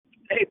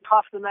say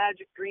Puff the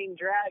Magic Green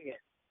Dragon.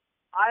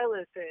 I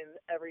listen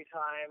every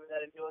time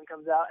that a new one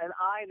comes out, and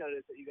I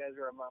notice that you guys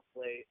are a month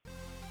late.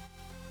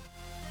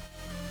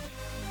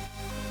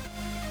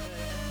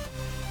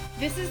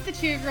 This is the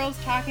Two Girls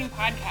Talking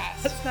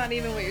podcast. That's not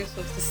even what you're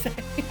supposed to say.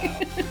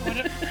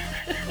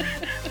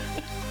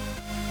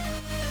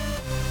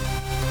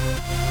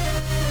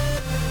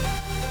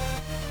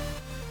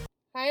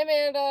 Hi,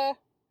 Amanda.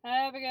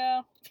 Hi,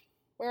 Abigail.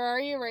 Where are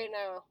you right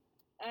now?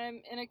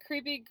 I'm in a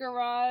creepy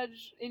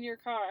garage in your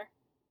car.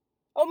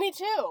 Oh, me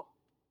too.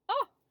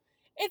 Oh.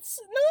 It's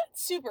not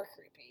super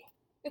creepy.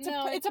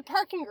 It's a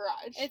parking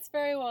garage. It's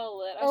very well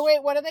lit. Or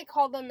wait, what do they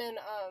call them in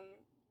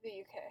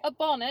the UK? A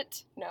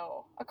bonnet.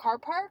 No. A car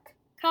park?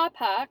 Car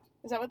park.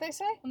 Is that what they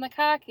say? And the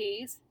car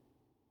keys.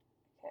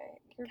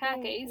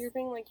 Okay. You're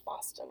being like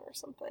Boston or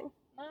something.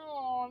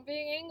 No, I'm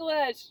being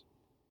English.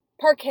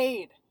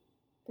 Parkade.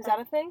 Is that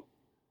a thing?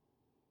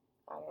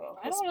 I don't know.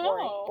 I don't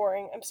know.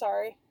 Boring. I'm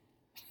sorry.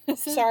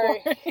 This is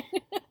Sorry. boring.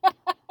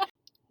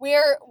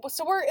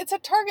 It's a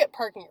Target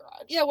parking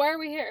garage. Yeah, why are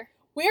we here?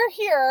 We're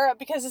here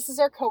because this is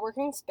our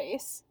co-working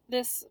space.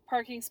 This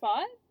parking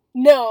spot?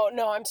 No,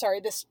 I'm sorry.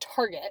 This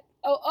Target.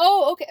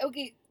 Oh,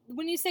 okay.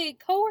 When you say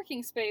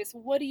co-working space,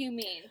 what do you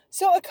mean?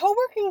 So a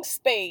co-working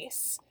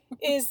space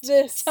is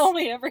this... Tell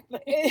me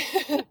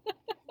everything.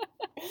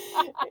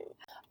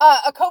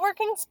 A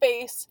co-working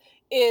space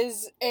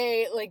is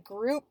a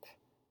group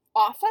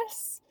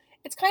office.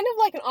 It's kind of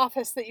like an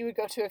office that you would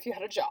go to if you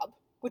had a job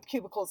with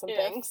cubicles and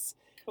things.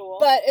 Cool.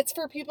 But it's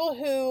for people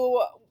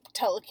who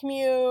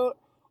telecommute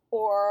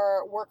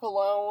or work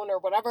alone or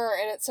whatever,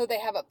 and so they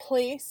have a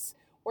place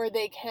where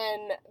they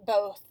can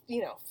both,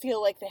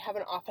 feel like they have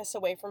an office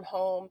away from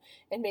home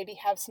and maybe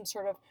have some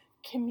sort of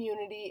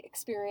community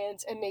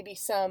experience and maybe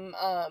some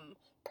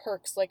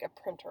perks like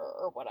a printer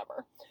or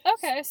whatever.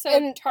 Okay,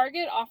 so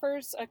Target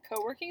offers a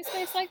co-working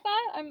space like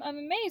that? I'm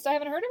amazed. I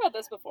haven't heard about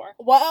this before.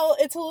 Well,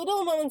 it's a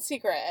little known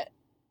secret.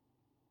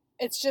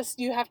 It's just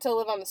you have to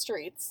live on the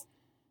streets.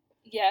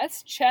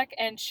 Yes, check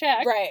and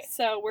check. Right.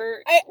 So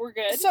we're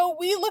good. So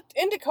we looked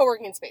into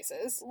co-working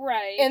spaces.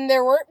 Right. And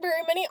there weren't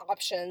very many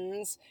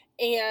options,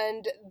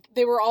 and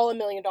they were all $1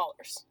 million.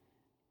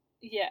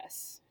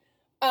 Yes.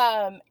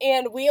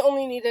 And we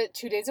only need it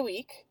 2 days a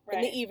week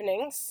in the Right.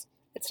 evenings.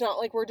 It's not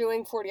like we're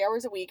doing 40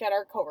 hours a week at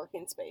our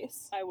co-working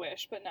space. I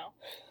wish, but no.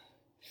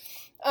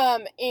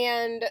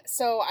 And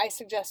so I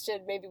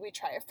suggested maybe we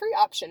try a free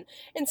option.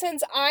 And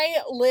since I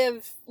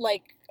live,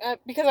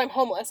 because I'm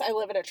homeless, I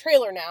live in a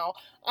trailer now,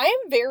 I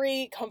am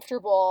very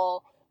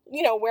comfortable,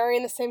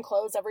 wearing the same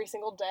clothes every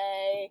single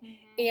day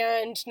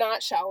and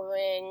not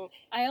showering.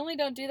 I only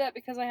don't do that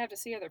because I have to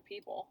see other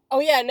people. Oh,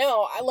 yeah,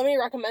 no. Let me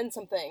recommend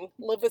something.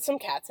 Live with some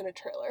cats in a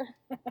trailer.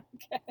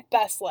 Okay.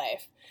 Best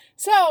life.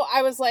 So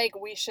I was like,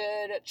 we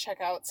should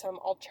check out some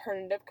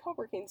alternative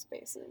co-working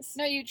spaces.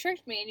 No, you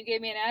tricked me and you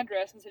gave me an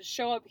address and said,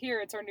 show up here.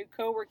 It's our new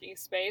co-working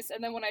space.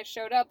 And then when I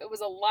showed up, it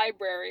was a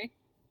library.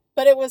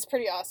 But it was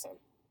pretty awesome.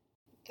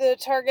 The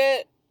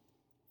Target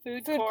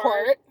Food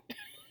court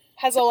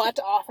has a lot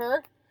to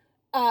offer.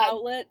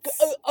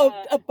 Outlets.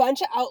 A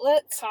bunch of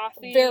outlets.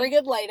 Coffee. Very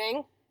good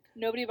lighting.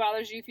 Nobody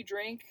bothers you if you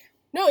drink.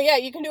 No, yeah,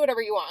 you can do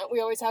whatever you want. We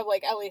always have,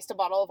 at least a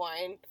bottle of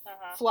wine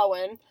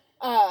flowing.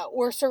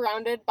 We're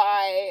surrounded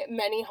by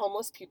many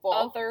homeless people.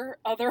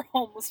 Other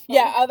homeless people.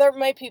 Yeah,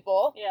 my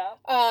people. Yeah.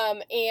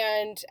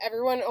 And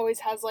everyone always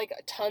has,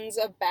 tons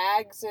of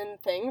bags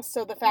and things.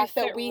 So the fact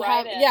that we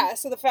have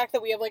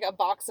a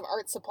box of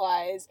art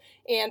supplies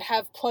and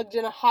have plugged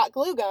in a hot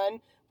glue gun,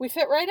 we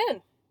fit right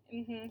in.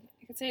 Mm-hmm.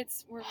 You could say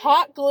we're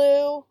hot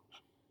glue,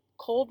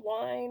 cold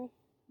wine.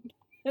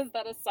 Is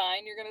that a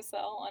sign you're going to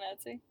sell on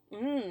Etsy?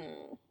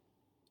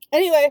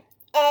 Anyway,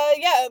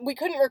 we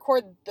couldn't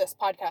record this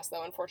podcast,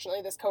 though,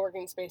 unfortunately. This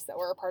co-working space that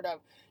we're a part of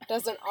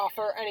doesn't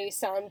offer any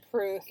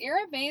soundproof.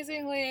 You're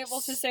amazingly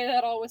able to say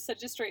that all with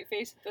such a straight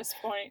face at this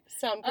point.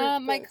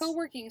 Soundproof my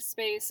co-working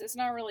space is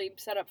not really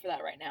set up for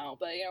that right now,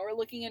 but, we're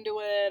looking into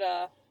it.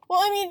 Well,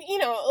 I mean,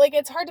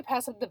 it's hard to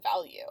pass up the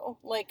value.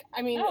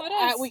 No,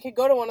 it is. We could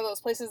go to one of those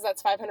places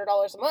that's $500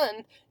 a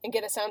month and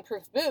get a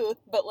soundproof booth,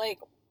 but,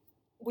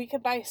 we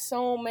could buy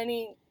so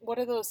many, what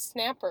are those,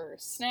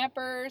 snappers?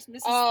 Snappers,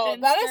 Mrs. Oh,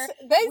 Finster.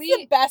 that is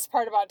the best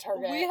part about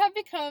Target. We have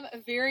become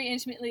very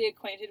intimately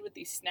acquainted with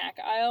the snack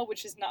aisle,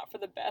 which is not for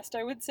the best,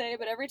 I would say,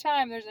 but every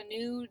time there's a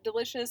new,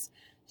 delicious,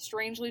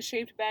 strangely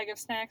shaped bag of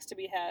snacks to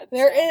be had.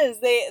 There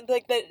is.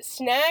 The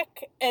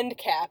snack end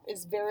cap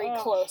is very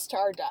close to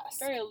our desk.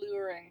 Very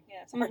alluring,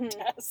 yes, our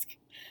desk.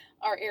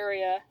 Our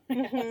area,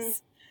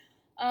 yes.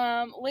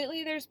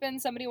 Lately there's been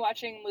somebody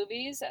watching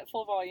movies at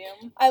full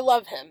volume. I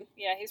love him.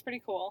 Yeah, he's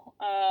pretty cool.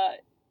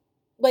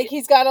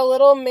 He's got a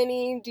little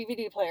mini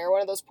DVD player,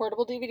 one of those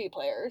portable DVD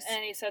players.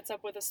 And he sets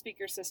up with a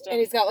speaker system. And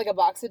he's got, a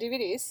box of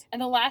DVDs.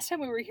 And the last time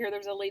we were here, there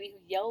was a lady who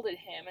yelled at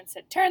him and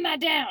said, "Turn that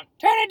down!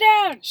 Turn it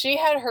down!" She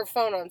had her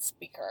phone on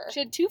speaker. She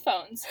had two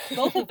phones.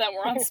 Both of them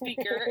were on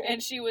speaker.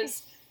 And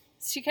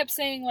she kept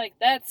saying,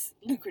 that's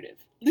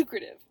lucrative.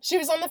 Lucrative. She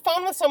was on the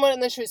phone with someone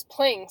and then she was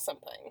playing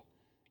something.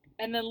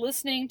 And then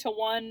listening to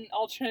one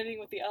alternating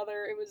with the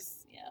other, it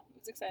was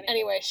exciting.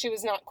 Anyway, she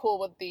was not cool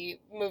with the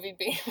movie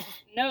being...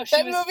 No,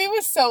 that movie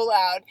was so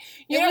loud.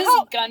 It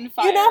was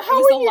gunfire. It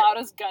was the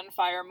loudest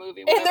gunfire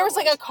movie. And there was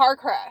like a car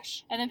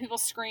crash. And then people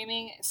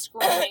screaming as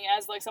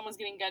like someone's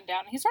getting gunned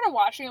down. And he started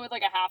watching it with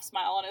like a half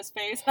smile on his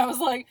face. And I was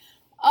like,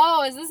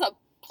 oh, is this a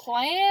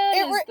plan?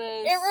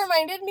 It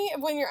reminded me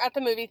of when you're at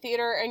the movie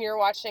theater and you're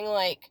watching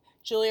like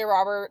Julia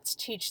Roberts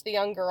teach the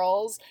young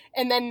girls,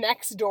 and then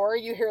next door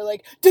you hear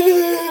like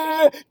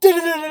and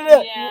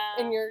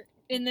you're...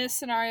 In this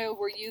scenario,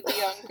 were you the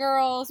young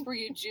girls? Were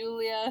you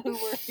Julia? Who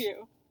were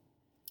you?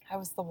 I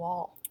was the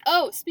wall.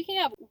 Oh,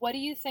 speaking of, what do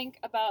you think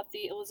about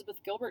the Elizabeth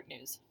Gilbert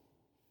news?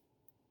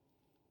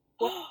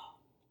 I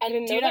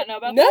didn't know. Do you not know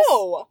about this?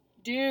 No.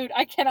 Dude,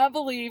 I cannot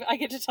believe I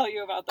get to tell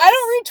you about this. I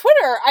don't read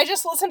Twitter. I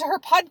just listen to her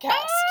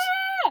podcast.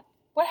 Ah!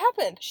 What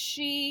happened?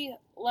 She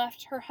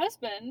left her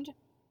husband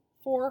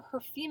for her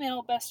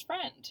female best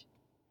friend.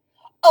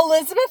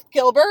 Elizabeth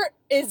Gilbert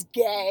is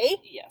gay?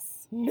 Yes.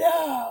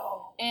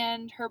 No.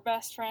 And her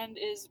best friend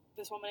is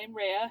this woman named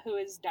Rhea, who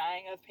is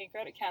dying of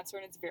pancreatic cancer,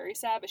 and it's very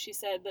sad, but she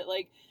said that,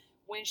 like,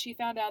 when she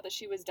found out that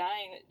she was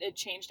dying, it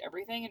changed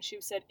everything, and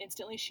she said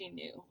instantly she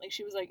knew. Like,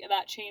 she was like,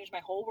 that changed my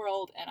whole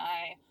world, and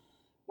I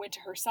went to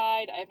her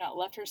side. I have not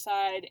left her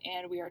side,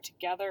 and we are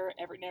together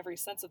in every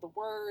sense of the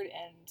word,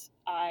 and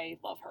I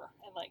love her.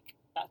 And, like,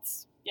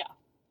 that's, yeah.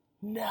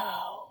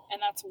 No.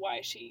 And that's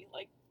why she,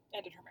 like,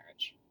 ended her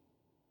marriage.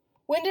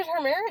 When did her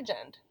marriage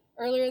end?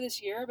 Earlier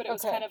this year, but it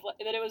was Okay. kind of like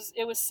that.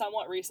 It was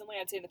somewhat recently.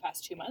 I'd say in the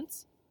past 2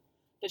 months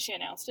that she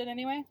announced it.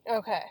 Anyway.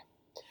 Okay.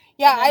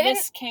 Yeah, and then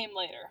this came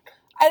later.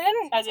 I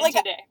didn't. As in like,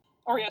 today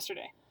or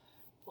yesterday.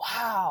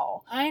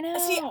 Wow. I know.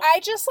 See, I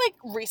just like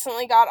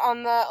recently got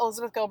on the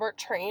Elizabeth Gilbert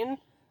train.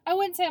 I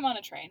wouldn't say I'm on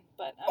a train,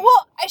 but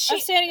I'm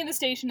standing in the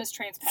station as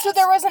trains pass. So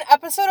there was an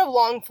episode of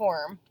Long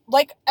Form,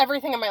 like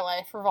everything in my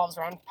life revolves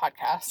around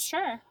podcasts.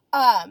 Sure.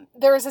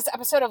 There was this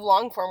episode of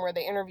Long Form where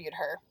they interviewed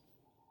her.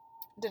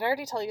 Did I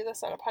already tell you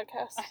this on a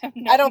podcast?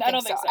 I don't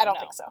think so. I don't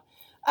think so.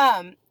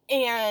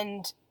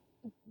 And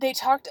they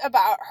talked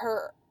about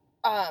her,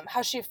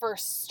 how she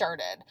first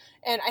started.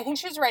 And I think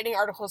she was writing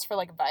articles for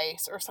like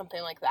Vice or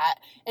something like that.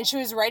 And she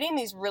was writing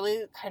these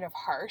really kind of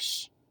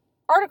harsh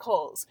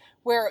articles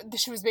where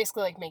she was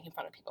basically like making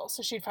fun of people.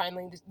 So she'd find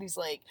like these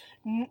like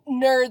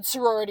nerd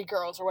sorority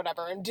girls or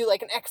whatever and do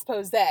like an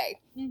expose.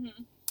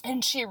 Mm-hmm.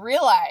 And she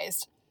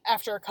realized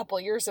after a couple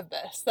years of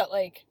this that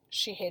like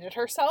she hated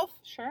herself.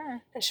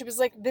 Sure. And she was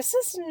like, this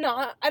is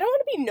not, I don't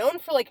want to be known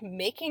for like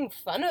making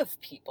fun of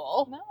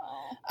people.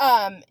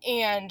 No.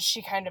 And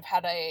she kind of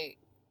had a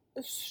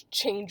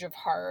change of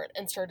heart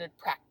and started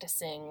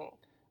practicing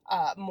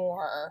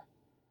more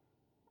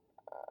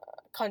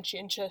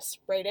conscientious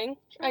writing,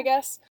 sure. I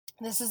guess.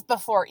 This is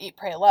before Eat,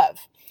 Pray,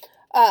 Love.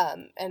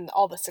 And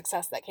all the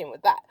success that came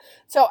with that.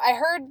 So I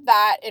heard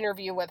that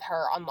interview with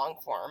her on Long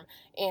Form,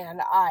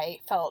 and I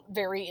felt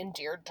very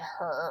endeared to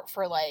her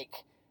for,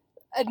 like,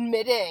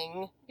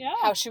 admitting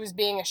how she was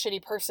being a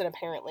shitty person,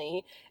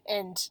 apparently,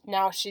 and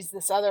now she's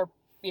this other,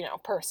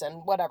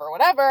 person,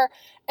 whatever.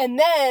 And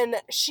then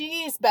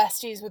she's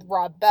besties with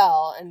Rob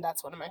Bell, and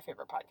that's one of my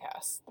favorite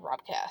podcasts, the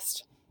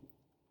Robcast.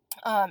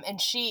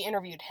 And she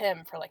interviewed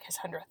him for, like, his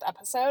 100th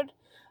episode,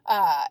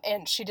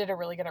 and she did a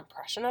really good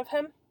impression of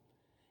him.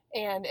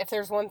 And if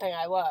there's one thing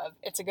I love,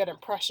 it's a good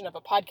impression of a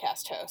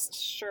podcast host.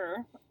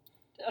 Sure.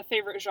 A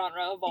favorite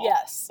genre of all.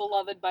 Yes.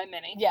 Beloved by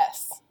many.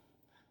 Yes.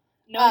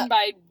 Known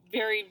by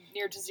very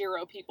near to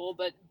zero people,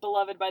 but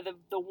beloved by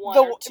the one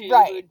or two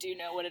who do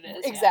know what it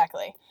is.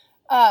 Exactly.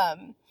 Yeah.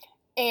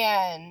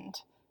 And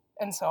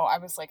so I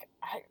was like,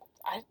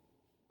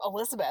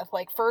 Elizabeth,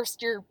 like,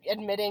 first you're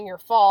admitting your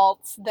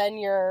faults, then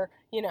you're,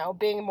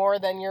 being more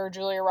than your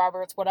Julia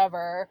Roberts,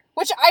 whatever.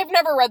 Which I've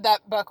never read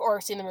that book or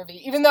seen the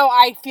movie, even though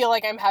I feel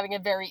like I'm having a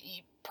very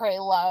Eat, Pray,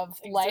 Love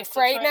life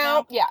right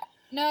now. Yeah.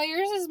 No,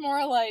 yours is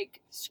more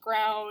like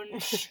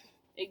scrounge,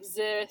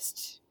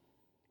 exist,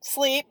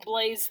 sleep,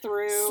 blaze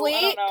through. Sleep,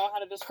 I don't know how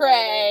to describe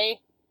pray, it.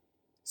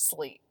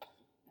 Sleep.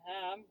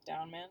 I'm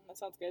down, man. That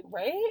sounds good.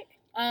 Right?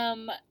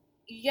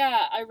 Yeah,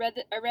 I read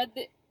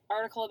the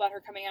article about her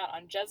coming out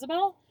on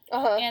Jezebel,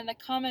 and the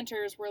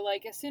commenters were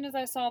like, as soon as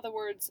I saw the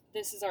words,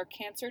 "This is our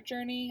cancer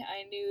journey,"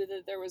 I knew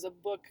that there was a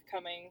book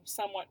coming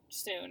somewhat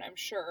soon, I'm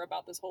sure,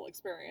 about this whole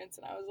experience.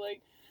 And I was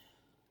like,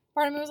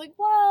 part of me was like,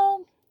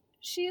 well,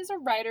 she is a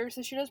writer,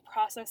 so she does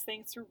process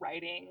things through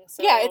writing.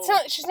 So... Yeah,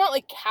 she's not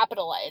like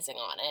capitalizing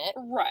on it.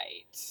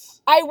 Right.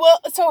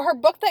 So her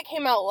book that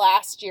came out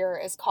last year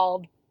is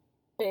called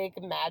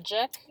Big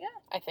Magic. Yeah.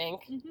 I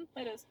think. Mm-hmm,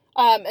 it is.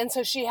 And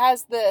so she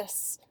has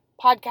this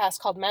podcast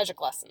called Magic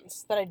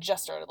Lessons that I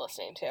just started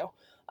listening to.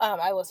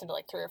 I listened to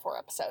like 3 or 4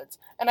 episodes,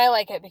 and I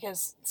like it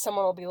because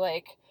someone will be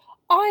like,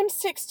 I'm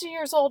 60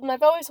 years old and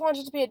I've always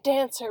wanted to be a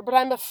dancer, but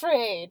I'm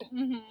afraid.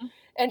 Mm-hmm.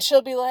 And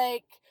she'll be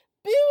like,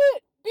 be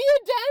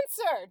a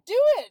dancer, do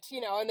it,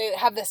 and they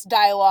have this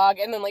dialogue,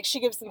 and then like she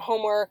gives them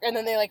homework, and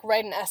then they like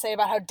write an essay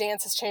about how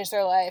dance has changed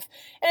their life,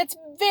 and it's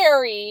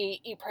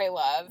very Eat, Pray,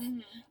 Love.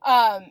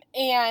 Mm-hmm.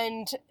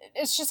 And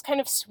it's just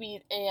kind of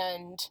sweet,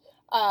 and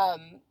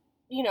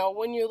You know,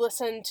 when you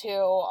listen to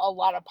a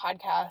lot of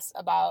podcasts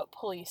about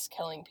police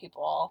killing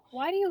people,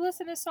 Why do you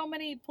listen to so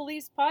many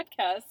police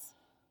podcasts?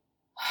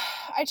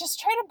 I just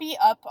try to be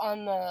up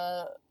on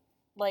the,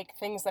 like,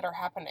 things that are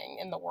happening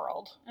in the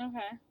world.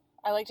 Okay.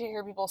 I like to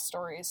hear people's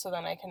stories so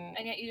then I can...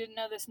 And yet you didn't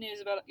know this news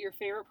about your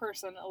favorite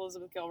person,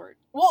 Elizabeth Gilbert.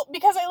 Well,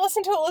 because I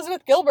listen to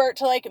Elizabeth Gilbert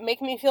to, like,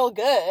 make me feel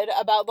good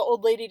about the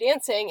old lady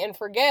dancing and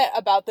forget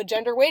about the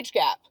gender wage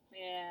gap.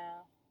 Yeah.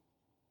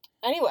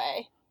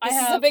 Anyway, this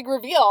is a big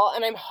reveal,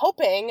 and I'm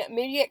hoping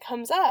maybe it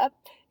comes up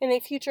in a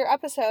future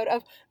episode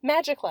of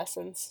Magic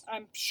Lessons.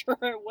 I'm sure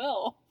it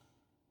will.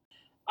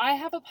 I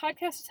have a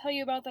podcast to tell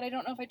you about that I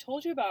don't know if I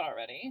told you about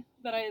already,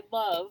 that I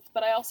love,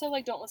 but I also,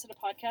 like, don't listen to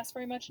podcasts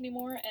very much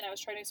anymore, and I was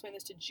trying to explain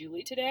this to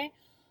Julie today,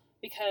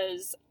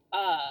 because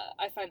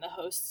I find the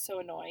hosts so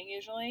annoying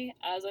usually,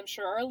 as I'm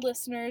sure our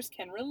listeners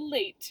can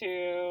relate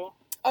to.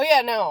 Oh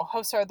yeah, no,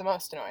 hosts are the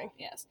most annoying.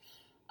 Yes.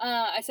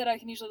 I said I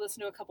can usually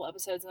listen to a couple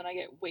episodes and then I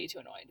get way too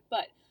annoyed.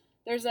 But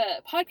there's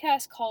a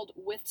podcast called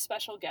With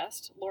Special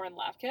Guest Lauren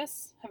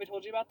Lapkus. Have I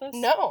told you about this?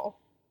 No.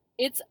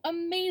 It's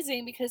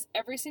amazing because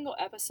every single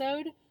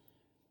episode,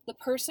 the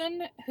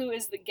person who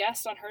is the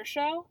guest on her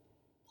show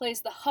plays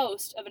the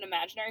host of an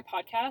imaginary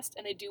podcast,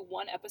 and they do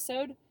one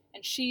episode,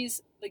 and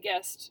she's the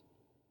guest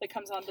that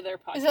comes onto their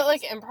podcast. Is it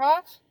like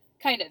improv?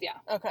 Kind of, yeah.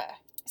 Okay.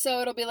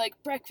 So it'll be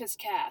like Breakfast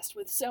Cast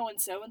with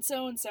so-and-so and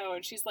so-and-so,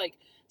 and she's like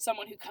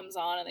someone who comes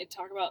on and they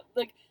talk about,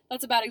 like,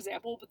 that's a bad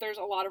example, but there's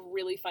a lot of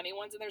really funny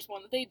ones, and there's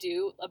one that they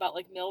do about,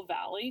 like, Mill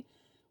Valley,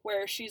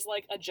 where she's,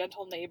 like, a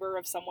gentle neighbor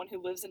of someone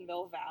who lives in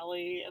Mill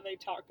Valley, and they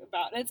talk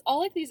about, and it's all,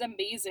 like, these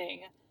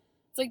amazing,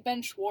 it's like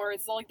Ben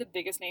Schwartz, it's all, like, the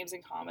biggest names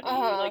in comedy,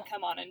 like,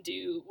 come on and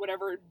do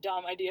whatever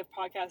dumb idea of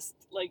podcast,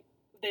 like,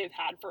 they've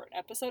had for an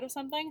episode of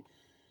something.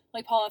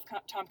 Like, Paul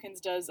F.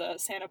 Tompkins does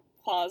Santa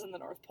Claus in the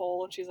North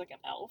Pole, and she's like an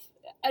elf.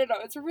 I don't know,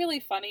 it's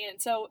really funny,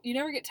 and so you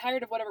never get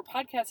tired of whatever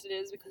podcast it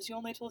is because you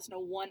only have to listen to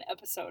one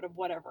episode of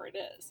whatever it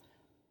is.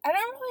 I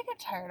don't really get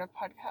tired of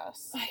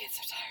podcasts. I get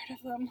so tired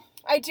of them.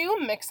 I do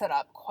mix it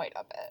up quite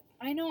a bit.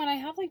 I know, and I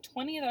have like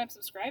 20 that I'm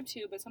subscribed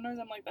to, but sometimes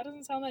I'm like, that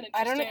doesn't sound that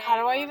interesting. I don't know,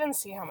 how do I even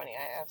see how many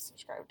I have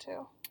subscribed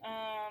to?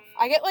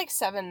 I get like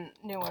 7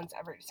 new ones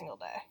every single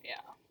day.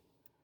 Yeah.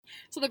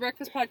 So the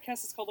breakfast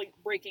podcast is called, like,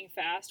 Breaking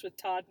Fast with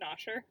Todd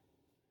Nosher.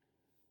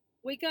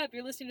 Wake up,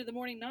 you're listening to The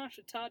Morning Nosh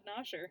with Todd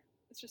Nosher.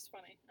 It's just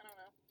funny. I don't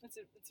know. It's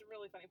a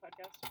really funny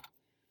podcast.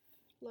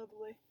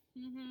 Lovely.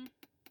 Mm-hmm.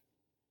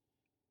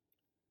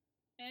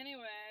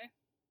 Anyway.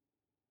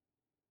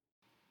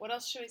 What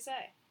else should we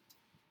say?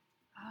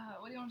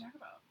 What do you want to talk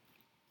about?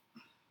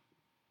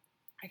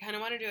 I kind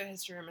of want to do a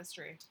history or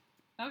mystery.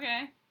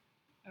 Okay.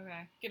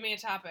 Give me a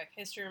topic.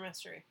 History or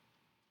mystery.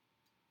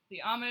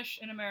 The Amish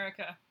in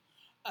America.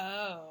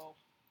 Oh.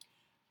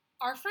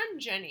 Our friend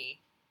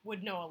Jenny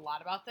would know a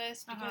lot about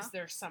this because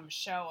there's some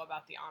show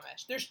about the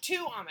Amish. There's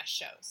 2 Amish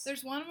shows.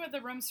 There's one with the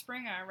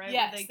Rumspringa, right?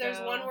 Yes, there's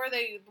one where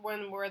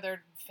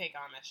they're fake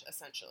Amish,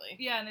 essentially.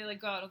 Yeah, and they, like,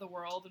 go out of the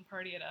world and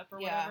party it up or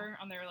whatever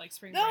on their, like,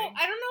 spring break. No,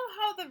 I don't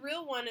know how the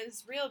real one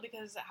is real,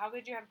 because how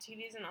could you have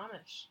TVs in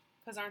Amish?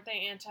 Because aren't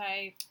they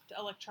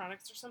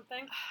anti-electronics or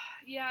something?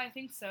 Yeah, I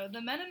think so.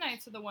 The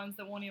Mennonites are the ones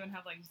that won't even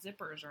have, like,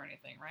 zippers or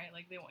anything, right?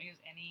 Like, they won't use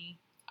any...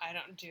 I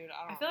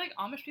feel like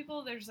Amish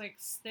people, they're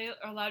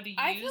allowed to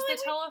use the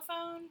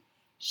telephone.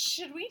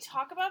 Should we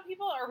talk about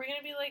people? Are we going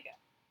to be, like,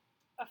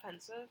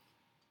 offensive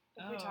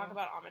if we talk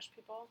about Amish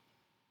people?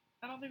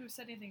 I don't think we've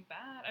said anything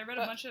bad. I read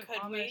a bunch of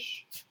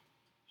Amish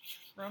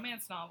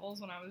romance novels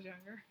when I was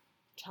younger.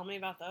 Tell me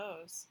about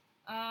those.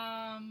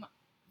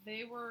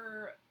 They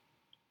were...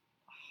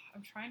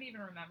 I'm trying to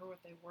even remember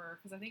what they were,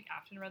 because I think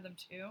Afton read them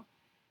too.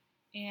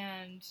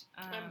 And...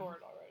 I'm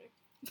bored already.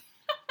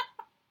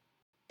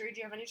 Do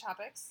you have any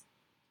topics?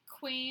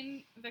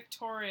 Queen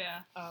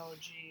Victoria. Oh,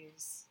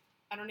 jeez.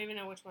 I don't even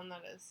know which one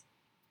that is.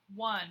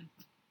 1.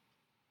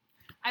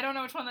 I don't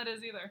know which one that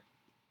is either.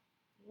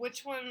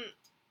 Which one?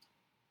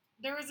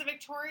 There was a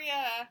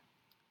Victoria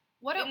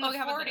in the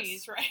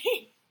 40s,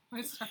 right?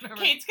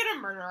 Kate's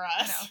gonna murder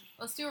us. I know.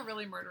 Let's do a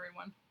really murdery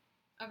one.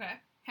 Okay.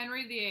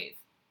 Henry VIII.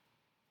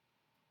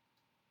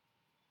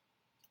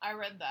 I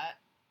read that.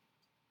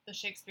 The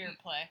Shakespeare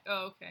play.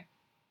 Oh, okay.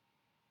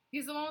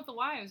 He's the one with the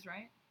wives,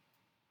 right?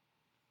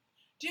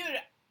 Dude.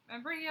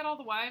 Remember he had all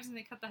the wives and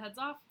they cut the heads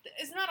off?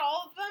 Isn't that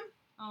all of them?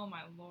 Oh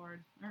my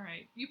lord! All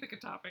right, you pick a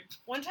topic.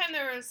 One time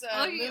there was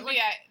a movie.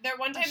 There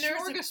was a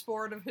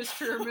smorgasbord of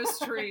history or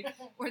mystery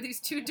where these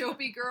 2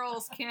 dopey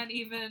girls can't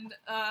even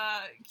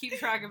keep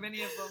track of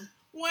any of them.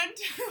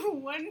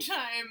 One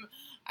time,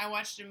 I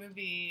watched a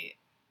movie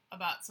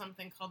about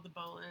something called The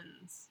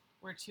Boleyns,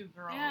 where 2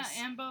 girls. Yeah,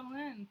 Anne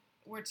Boleyn.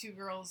 Where 2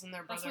 girls and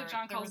their brother. That's what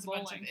John calls there was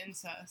a bowling. bunch of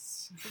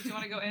incest. So do you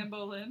want to go Anne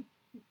Boleyn?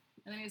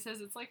 And then he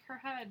says it's like her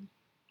head.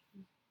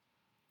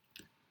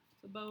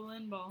 The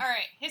Boleyn ball. All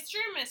right,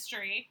 history or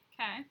mystery.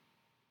 Okay.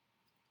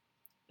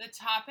 The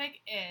topic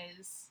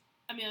is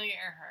Amelia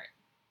Earhart.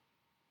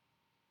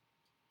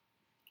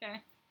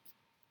 Okay.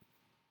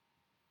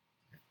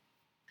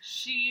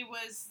 She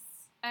was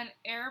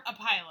a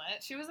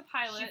pilot. She was a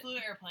pilot. She flew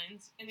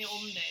airplanes in the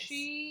olden days.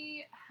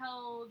 She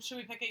held... Should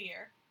we pick a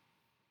year?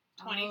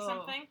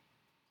 20-something?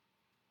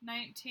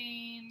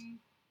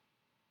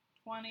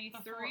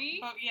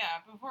 1923?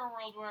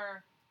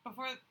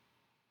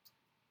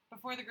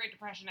 Before the Great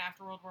Depression,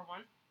 after World War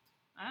One.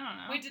 I don't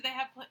know. Wait, did they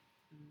have...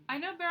 I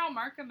know Beryl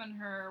Markham and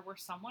her were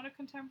somewhat of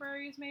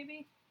contemporaries,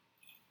 maybe?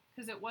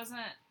 Because it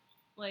wasn't,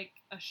 like,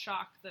 a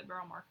shock that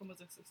Beryl Markham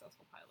was a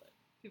successful pilot.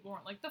 People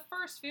weren't like, the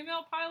first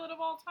female pilot of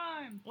all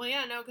time. Well,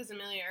 yeah, no, because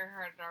Amelia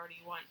Earhart had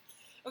already won.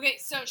 Okay,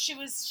 so she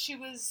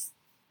was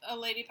a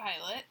lady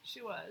pilot.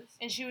 She was.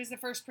 And she was the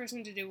first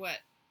person to do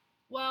what?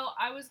 Well,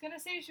 I was going to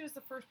say she was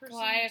the first person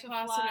Fly to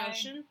across fly... an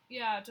ocean?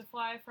 Yeah, to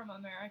fly from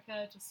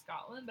America to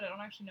Scotland, but I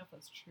don't actually know if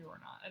that's true or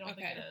not. I don't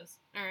think it is.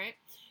 All right.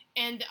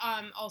 And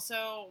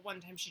also,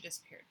 one time she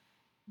disappeared.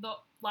 The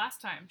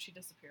last time she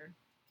disappeared.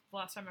 The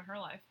last time in her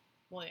life.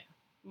 Well, yeah.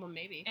 Well,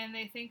 maybe. And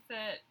they think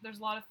that there's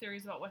a lot of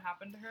theories about what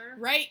happened to her.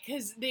 Right,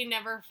 because they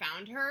never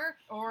found her.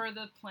 Or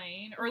the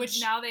plane. Or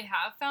Which... now they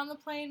have found the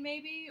plane,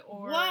 maybe.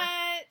 Or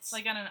what?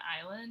 Like on an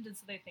island, and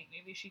so they think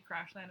maybe she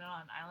crash landed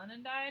on an island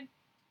and died.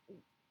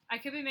 I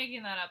could be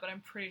making that up, but I'm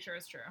pretty sure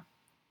it's true.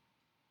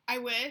 I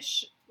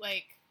wish,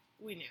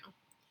 we knew.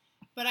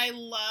 But I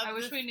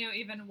wish we knew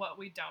even what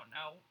we don't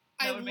know.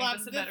 That would make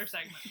this a better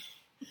segment.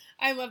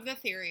 I love the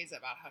theories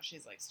about how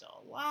she's,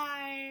 still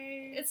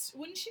alive.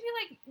 Wouldn't she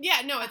be,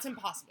 Yeah, no, it's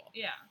impossible.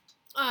 Yeah.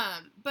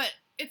 But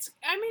it's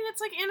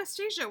like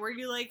Anastasia, where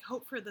you,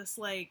 hope for this,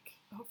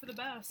 hope for the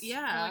best.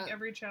 Yeah. For,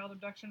 every child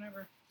abduction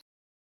ever.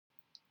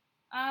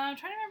 I'm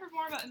trying to remember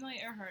more about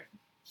Amelia Earhart.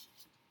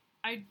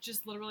 I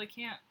just literally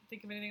can't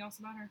think of anything else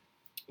about her.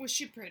 Was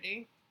she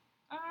pretty?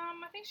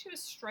 I think she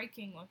was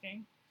striking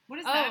looking. What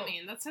does that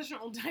mean? That's such an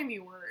old-timey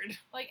word.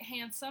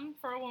 Handsome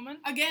for a woman.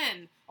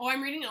 Again. Oh,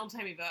 I'm reading an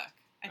old-timey book.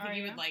 I think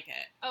you would like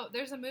it. Oh,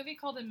 there's a movie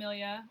called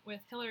Amelia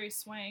with Hilary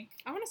Swank.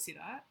 I want to see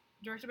that.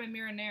 Directed by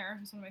Mira Nair,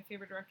 who's one of my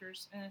favorite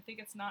directors. And I think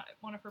it's not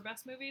one of her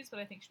best movies, but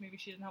I think maybe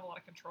she didn't have a lot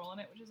of control in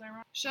it, which is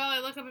ironic. Shall I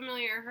look up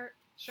Amelia Earhart?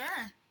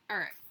 Sure. All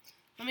right.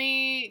 Let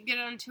me get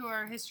onto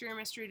our history or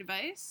mystery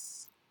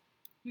device.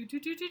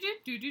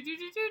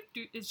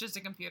 It's just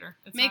a computer.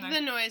 It's Make the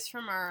noise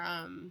from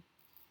our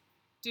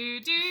Yeah,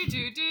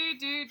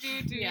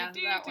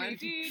 that one.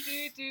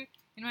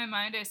 In my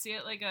mind, I see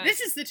it like a.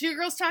 This is the Two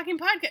Girls Talking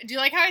podcast. Do you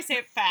like how I say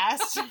it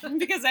fast?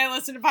 Because I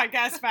listen to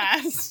podcasts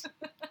fast.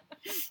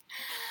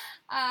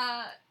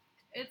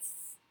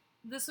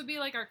 This would be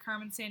like our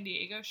Carmen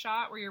Sandiego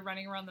shot where you're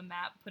running around the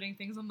map, putting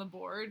things on the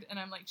board, and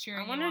I'm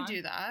cheering. I want to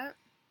do that.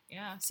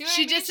 Yeah.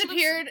 She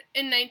disappeared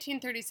in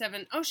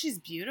 1937. Oh, she's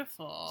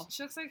beautiful.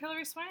 She looks like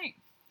Hilary Swank.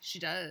 She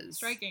does.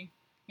 Striking.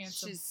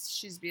 Handsome.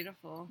 She's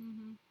beautiful.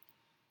 Mm-hmm.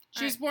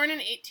 She was born in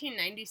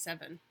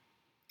 1897.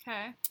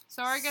 Okay.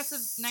 So our guess of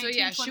 1923. So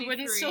yeah, she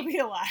wouldn't still be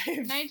alive.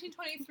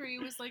 1923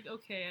 was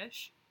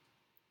okay-ish.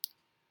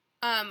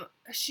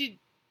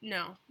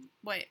 No.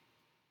 Wait.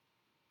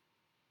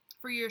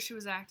 For years she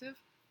was active.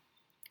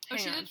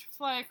 Hang on. Did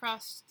fly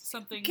across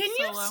something Can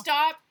solo. you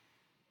stop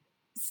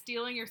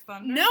stealing your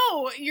thunder?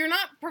 No, you're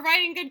not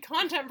providing good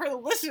content for the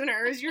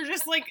listeners. You're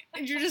just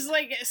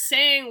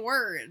saying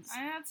words. I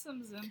had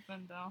some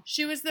Zinfandel.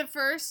 She was the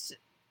first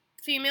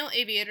female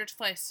aviator to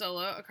fly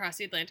solo across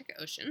the Atlantic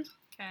Ocean.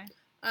 Okay.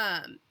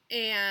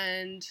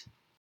 And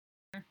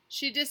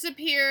she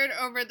disappeared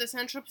over the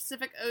Central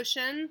Pacific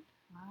Ocean.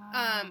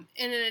 Wow.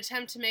 In an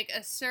attempt to make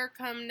a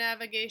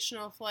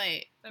circumnavigational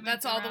flight.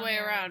 That's all the way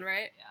around,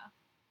 right? Yeah.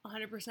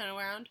 100%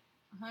 around?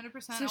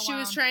 100% So she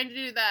was trying to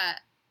do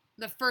that.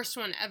 The first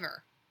one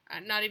ever.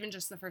 Not even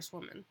just the first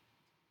woman.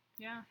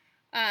 Yeah.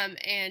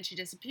 And she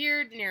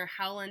disappeared near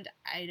Howland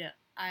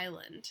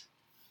Island.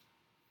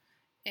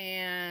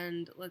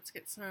 And let's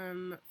get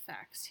some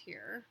facts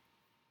here.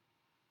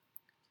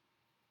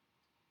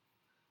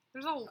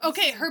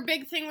 Okay, her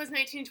big thing was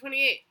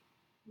 1928.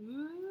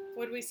 Ooh.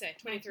 What did we say?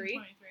 23?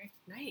 23.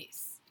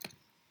 Nice.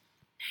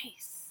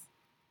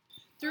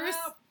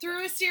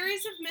 Through a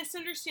series of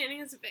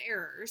misunderstandings of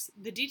errors,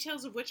 the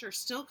details of which are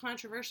still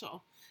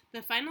controversial,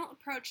 the final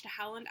approach to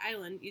Howland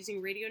Island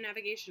using radio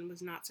navigation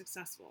was not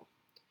successful.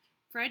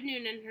 Fred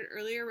Noonan had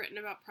earlier written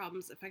about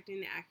problems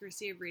affecting the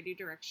accuracy of radio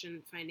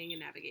direction finding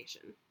and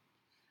navigation.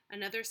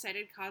 Another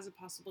cited cause of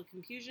possible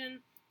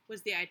confusion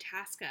was the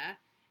Itasca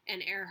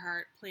and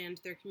Earhart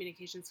planned their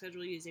communication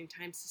schedule using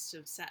time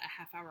systems set a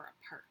half hour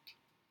apart.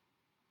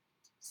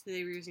 So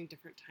they were using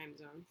different time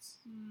zones.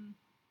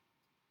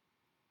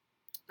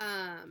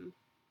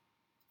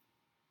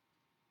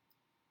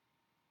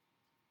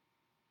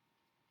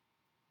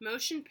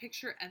 Motion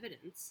picture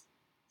evidence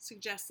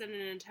suggests that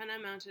an antenna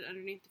mounted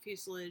underneath the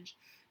fuselage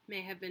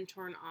may have been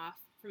torn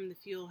off from the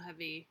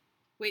fuel-heavy...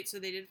 Wait, so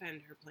they did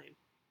find her plane.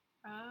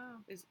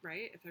 Oh. Is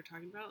right, if they're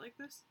talking about it like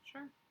this?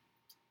 Sure.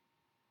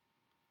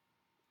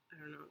 I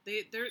don't know.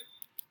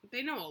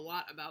 They know a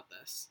lot about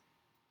this.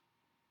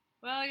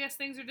 Well, I guess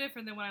things are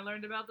different than when I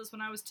learned about this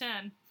when I was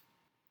 10.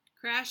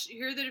 Crash,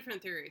 here are the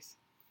different theories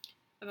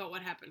about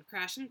what happened.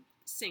 Crash and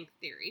sink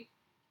theory.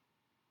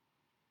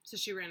 So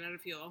she ran out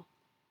of fuel.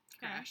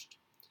 Crashed.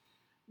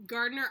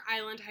 Gardner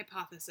Island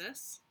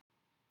hypothesis,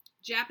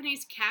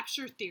 Japanese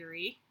capture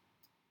theory.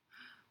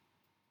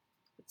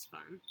 It's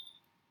fun.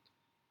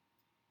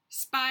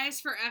 Spies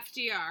for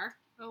FDR,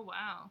 Oh,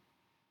 wow.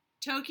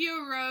 Tokyo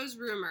Rose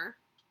rumor.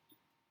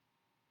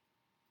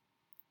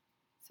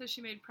 So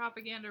she made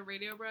propaganda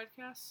radio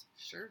broadcasts?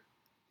 Sure.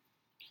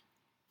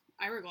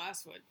 Ira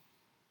Glass would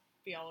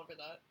be all over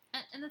that.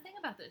 And the thing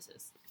about this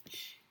is,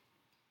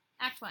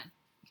 Act 1.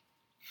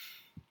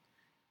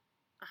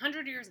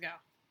 100 years ago.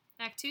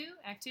 Act 2.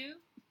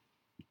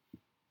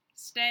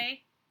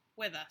 Stay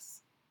with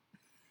us.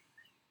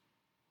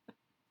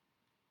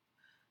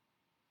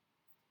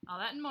 All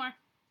that and more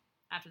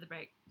after the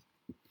break.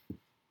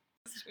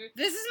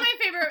 This is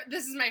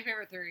my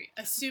favorite theory.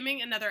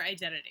 Assuming another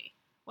identity.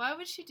 Why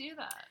would she do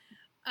that?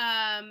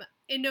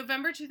 In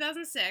November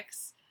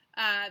 2006,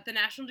 the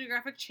National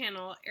Geographic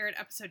Channel aired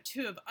episode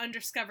 2 of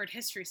Undiscovered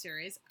History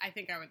series. I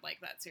think I would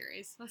like that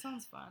series. That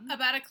sounds fun.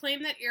 About a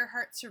claim that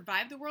Earhart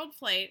survived the world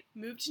flight,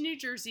 moved to New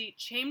Jersey,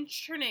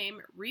 changed her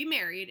name,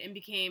 remarried, and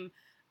became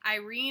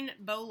Irene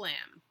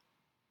Bolam.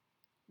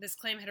 This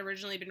claim had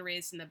originally been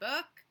raised in the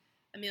book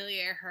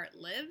Amelia Earhart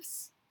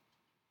Lives.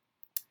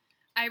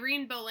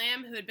 Irene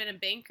Bolam, who had been a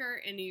banker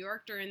in New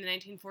York during the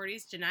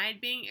 1940s,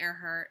 denied being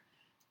Earhart,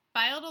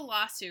 filed a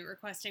lawsuit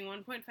requesting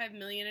 $1.5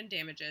 million in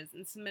damages,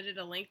 and submitted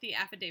a lengthy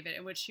affidavit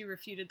in which she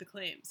refuted the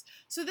claims.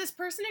 So this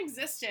person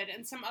existed,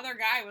 and some other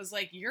guy was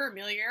like, "You're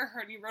Amelia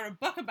Earhart," and you wrote a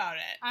book about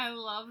it. I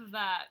love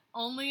that.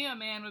 Only a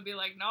man would be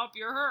like, nope,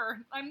 you're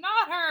her. I'm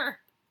not her.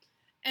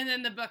 And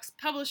then the book's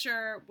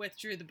publisher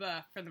withdrew the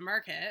book from the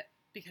market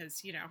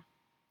because,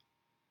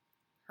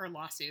 her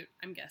lawsuit,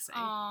 I'm guessing.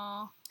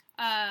 Aww.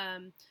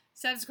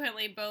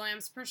 Subsequently,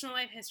 Bolam's personal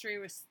life history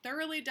was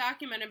thoroughly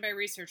documented by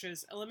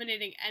researchers,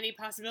 eliminating any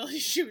possibility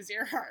she was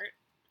Earhart.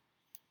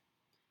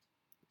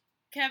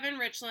 Kevin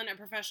Richland, a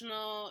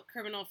professional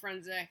criminal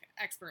forensic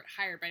expert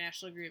hired by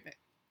National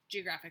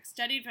Geographic,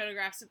 studied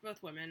photographs of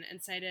both women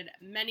and cited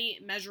many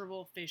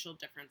measurable facial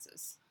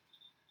differences.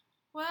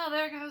 Well,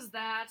 there goes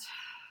that.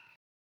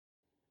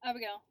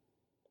 Abigail.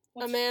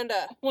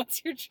 Amanda.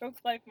 What's your joke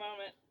life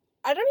moment?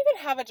 I don't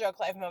even have a joke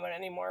life moment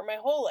anymore. My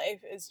whole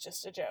life is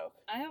just a joke.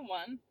 I have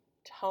one.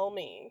 Tell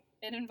me.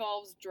 It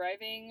involves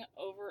driving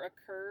over a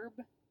curb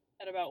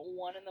at about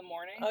 1 in the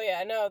morning. Oh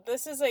yeah, no,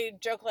 this is a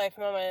joke life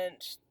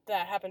moment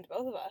that happened to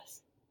both of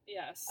us.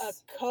 Yes. A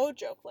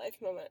co-joke life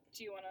moment.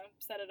 Do you want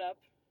to set it up?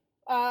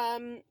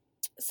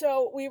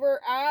 So we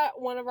were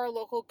at one of our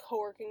local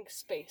co-working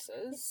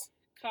spaces.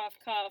 Cough,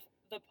 cough,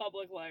 the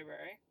public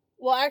library.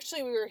 Well,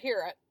 actually, we were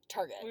here at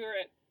Target. We were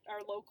at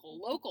our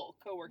local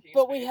co-working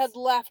But space. we had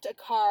left a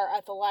car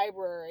at the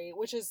library,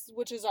 which is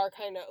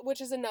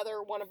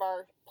another one of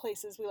our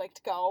places we like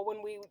to go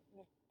when we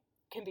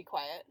can be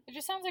quiet. It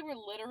just sounds like we're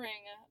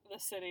littering the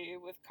city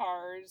with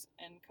cars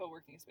and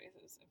co-working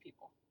spaces and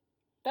people.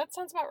 That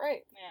sounds about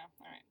right. Yeah,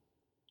 alright.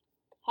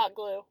 Hot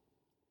glue.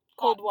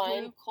 Cold Hot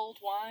wine. glue, cold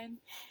wine.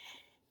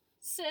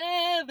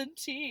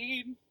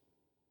 17.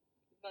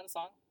 Is that a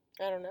song?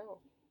 I don't know.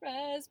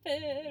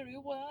 Raspberry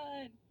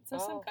wine.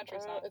 It's some country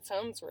song. It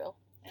sounds real.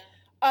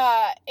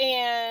 Yeah.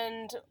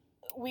 And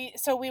we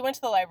went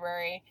to the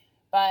library,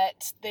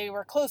 but they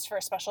were closed for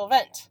a special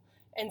event.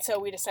 And so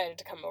we decided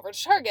to come over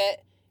to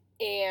Target,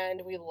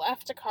 and we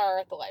left a car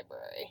at the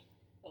library.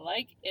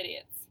 Like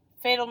idiots.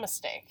 Fatal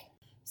mistake.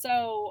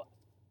 So,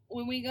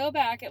 when we go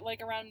back at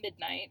around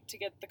midnight to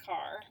get the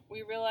car,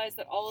 we realize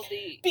that all of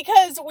the...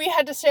 Because we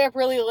had to stay up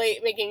really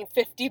late making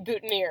 50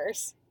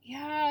 boutonnieres.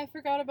 Yeah, I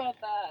forgot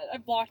about that. I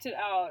blocked it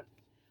out.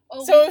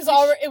 Oh, So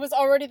it was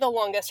already the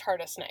longest,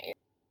 hardest night.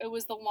 It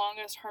was the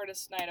longest,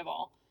 hardest night of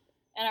all.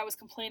 And I was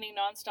complaining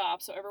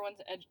nonstop, so everyone's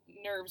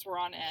nerves were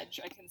on edge,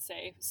 I can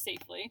say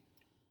safely.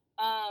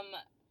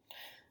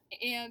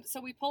 And so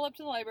we pull up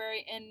to the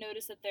library and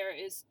notice that there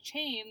is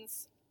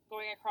chains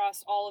going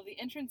across all of the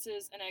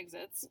entrances and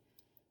exits.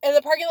 And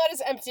the parking lot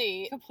is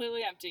empty.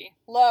 Completely empty.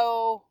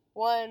 Low,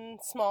 one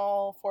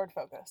small Ford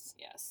Focus.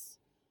 Yes.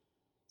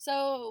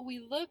 So we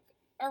look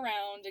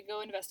around and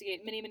go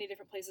investigate many, many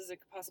different places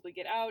it could possibly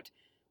get out.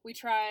 We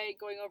try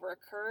going over a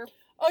curb.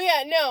 Oh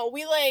yeah, no,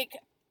 we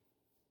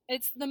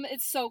It's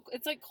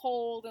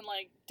cold and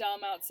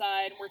dumb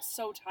outside, and we're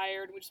so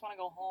tired. We just want to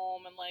go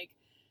home, and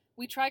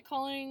we try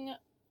calling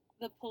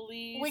the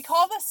police. we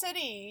call the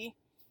city.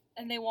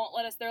 And they won't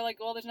let us. They're like,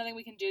 well, there's nothing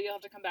we can do. You'll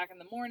have to come back in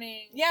the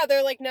morning. Yeah,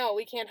 they're like, no,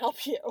 we can't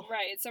help you.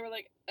 Right. So we're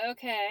like,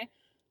 okay.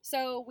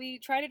 So we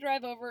try to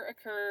drive over a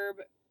curb.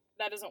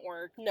 That doesn't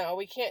work. No,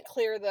 we can't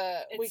clear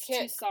It's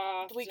too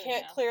soft. We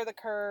can't clear the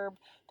curb.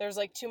 There's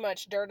too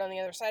much dirt on the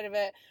other side of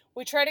it.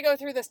 We try to go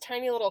through this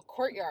tiny little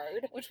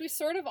courtyard. Which we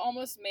sort of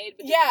almost made,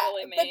 but Yeah, didn't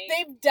really make. but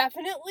they've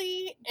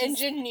definitely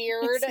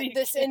engineered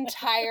this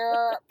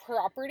entire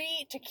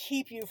property to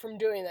keep you from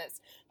doing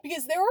this.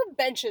 Because there were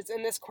benches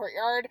in this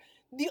courtyard.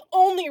 The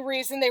only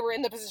reason they were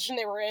in the position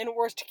they were in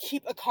was to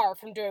keep a car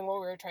from doing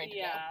what we were trying to do.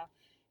 Yeah.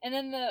 And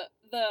then the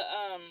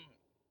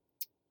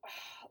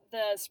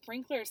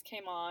sprinklers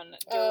came on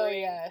during. Oh,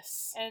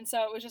 yes. And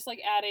so it was just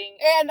adding.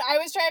 And I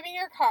was driving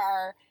your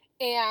car,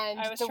 and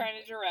I was trying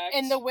to direct.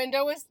 and the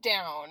window was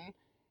down,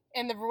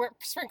 and the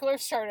sprinkler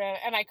started,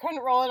 and I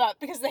couldn't roll it up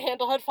because the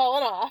handle had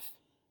fallen off.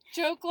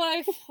 Joke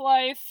life.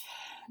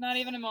 Not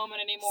even a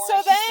moment anymore. So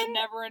It's just then- a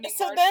never-ending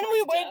So march then we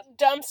towards went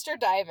dumpster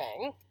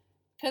diving.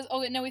 Because,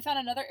 we found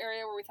another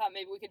area where we thought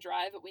maybe we could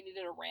drive, but we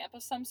needed a ramp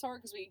of some sort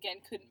because we, again,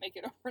 couldn't make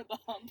it over the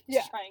hump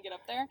Yeah. to try and get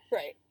up there.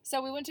 Right.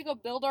 So we went to go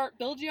build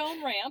your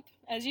own ramp,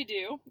 as you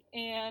do,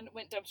 and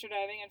went dumpster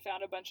diving and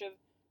found a bunch of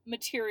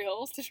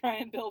materials to try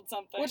and build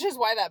something. Which is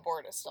why that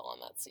board is still on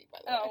that seat, by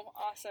the way. Oh,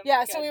 awesome.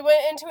 Yeah, Good. so we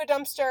went into a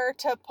dumpster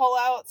to pull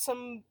out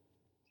some,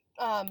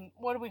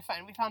 what did we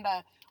find? We found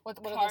a, what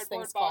are those cardboard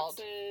things called?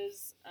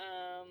 boxes.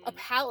 A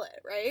pallet,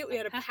 right? We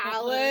had a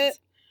pallet.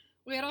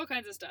 We had all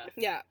kinds of stuff.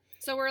 Yeah.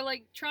 So we're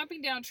like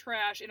tromping down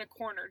trash in a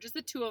corner, just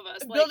the two of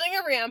us. Like, Building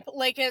a ramp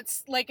like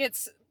it's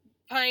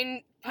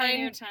Pioneer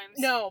times.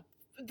 No,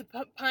 the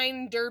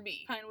Pine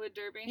Derby. Pinewood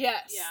Derby.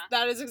 Yes, Yeah.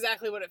 that is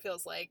exactly what it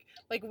feels like.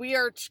 Like we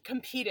are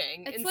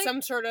competing It's in like-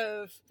 some sort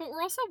of. But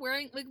we're also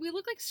wearing, like, we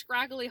look like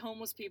scraggly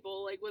homeless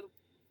people, like with,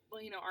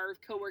 well, our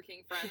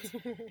co-working friends.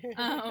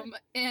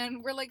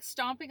 And we're like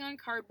stomping on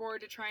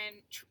cardboard to try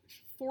and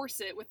force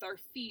it with our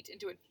feet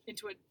into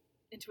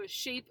a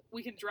shape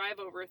we can drive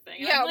over a thing.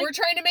 And Yeah, I'm like, we're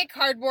trying to make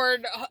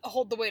cardboard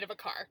hold the weight of a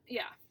car.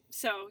 yeah.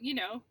 So,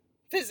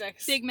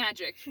 Physics. big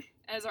magic,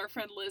 as our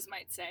friend Liz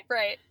might say.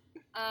 Right.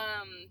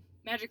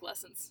 Magic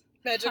lessons.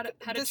 Magic.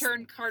 How to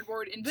turn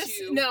cardboard into.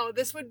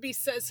 This would be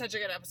such a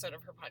good episode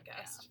of her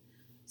podcast.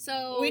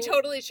 So We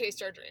totally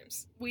chased our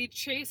dreams. I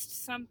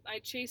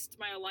chased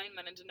my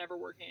alignment into never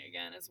working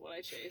again is what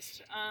I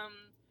chased.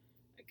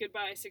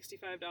 Goodbye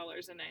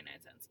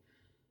 $65.99.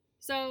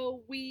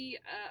 So we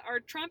are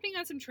tromping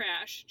on some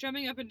trash,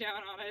 jumping up and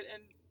down on it,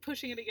 and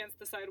pushing it against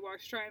the sidewalk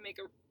to try and make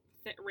a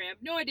ramp.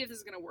 No idea if this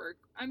is going to work.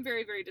 I'm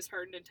very, very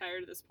disheartened and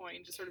tired at this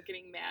point, just sort of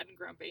getting mad and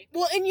grumpy.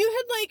 Well, and you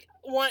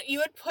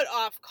had put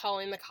off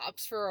calling the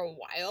cops for a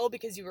while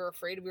because you were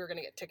afraid we were going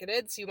to get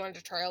ticketed, so you wanted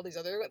to try all these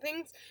other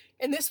things.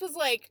 And this was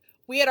like,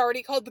 we had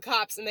already called the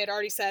cops and they'd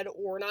already said,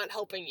 we're not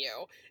helping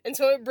you. And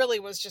so it really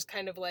was just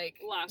kind of like,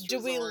 Last do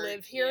we resort.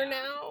 live here Yeah.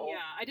 now?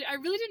 Yeah, I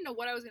really didn't know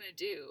what I was going to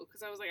do,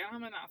 because I was like, I don't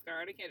have my mouth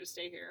guard, I can't just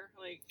stay here.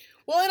 Like,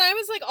 Well, and I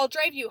was like, I'll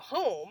drive you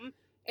home.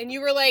 And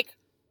you were like,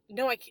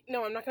 no,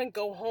 I'm not going to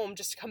go home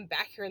just to come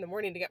back here in the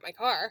morning to get my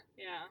car.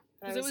 yeah.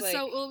 And I Because was it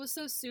was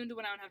so soon to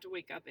when I would have to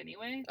wake up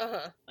anyway.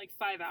 Uh-huh. Like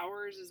 5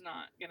 hours is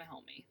not gonna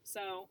help me.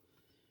 So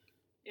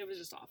it was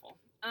just awful.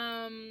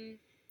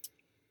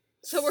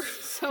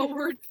 So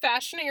we're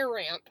fashioning a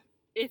ramp.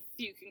 If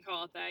you can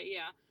call it that,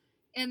 yeah.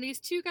 And these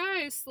two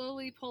guys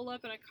slowly pull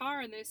up in a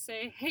car and they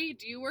say, "Hey,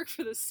 do you work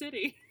for the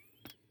city?"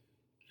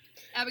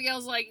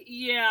 Abigail's like,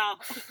 "Yeah,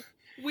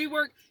 we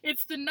work.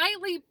 It's the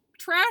nightly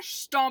trash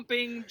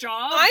stomping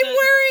job." I'm that-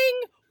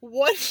 wearing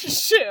one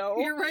shoe.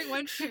 You're wearing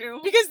one shoe.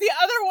 Because the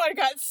other one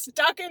got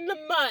stuck in the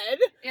mud.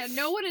 Yeah,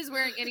 no one is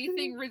wearing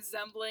anything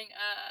resembling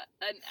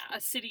a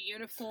city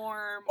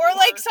uniform Or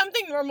like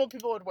something normal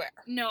people would wear.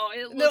 No,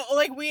 it No, looked,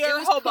 like we it are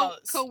was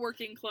hobos.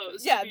 co-working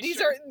clothes. Yeah, to be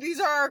these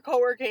sure. are our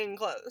co-working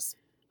clothes.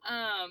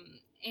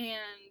 And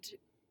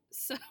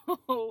so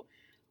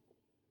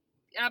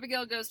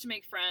Abigail goes to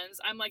make friends.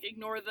 I'm like,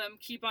 ignore them,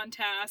 keep on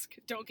task,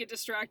 don't get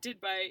distracted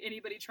by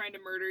anybody trying to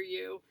murder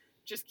you.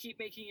 Just keep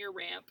making your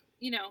ramp.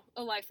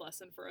 A life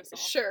lesson for us all.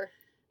 Sure.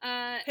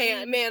 Hey,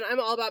 and man, I'm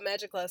all about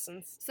magic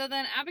lessons. So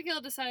then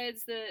Abigail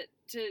decides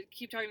to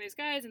keep talking to these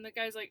guys, and the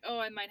guy's like, "Oh,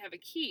 I might have a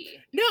key."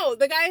 No,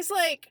 the guy's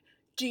like,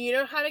 do you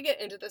know how to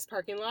get into this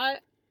parking lot?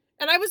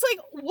 And I was like,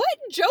 what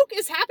joke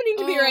is happening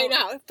to me right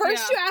now?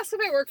 First yeah. you ask if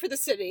I work for the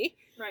city.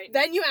 Right.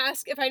 Then you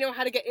ask if I know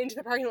how to get into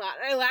the parking lot.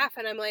 And I laugh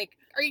and I'm like,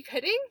 are you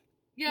kidding?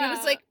 Yeah. And I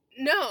was like,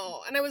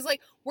 no. And I was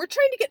like, we're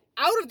trying to get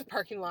out of the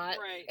parking lot.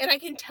 Right. And I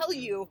can tell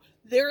you,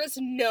 there is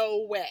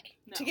no way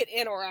to No. get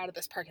in or out of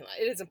this parking lot.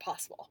 It is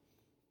impossible.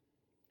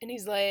 And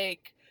he's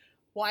like,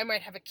 well, I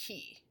might have a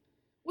key.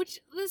 Which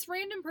this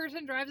random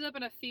person drives up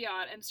in a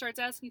Fiat and starts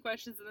asking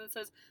questions and then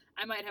says,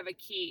 "I might have a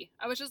key."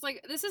 I was just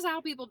like, this is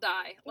how people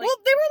die. Like, Well,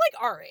 they were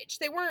like our age.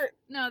 They weren't,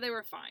 no, they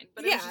were fine.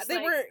 But it yeah, was just they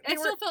like, weren't, I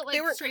still felt like they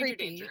weren't stranger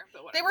creepy. danger. But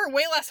They whatever. were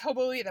way less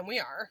hobo-y than we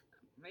are.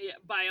 Yeah,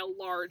 by a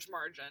large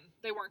margin.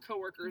 They weren't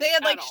coworkers. They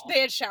had at all.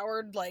 they had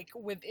showered like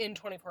within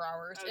 24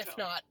 hours, Oh, if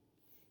totally. not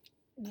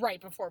right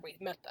before we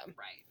met them.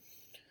 Right.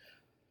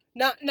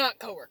 Not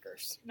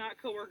coworkers.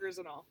 Not coworkers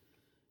at all.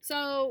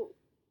 So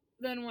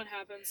then what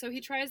happens? So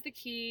he tries the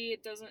key.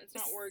 It's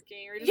not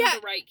working, or he doesn't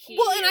have the right key.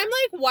 Well, and or- I'm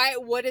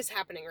like, what is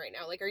happening right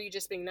now? Like, are you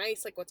just being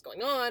nice? Like, what's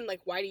going on?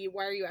 Like, why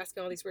are you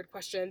asking all these weird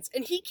questions?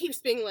 And he keeps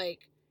being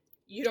like,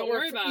 you Don't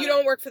worry work about you it.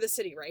 don't work for the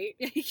city, right?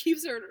 Yeah, he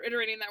keeps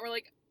iterating that. We're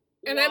like,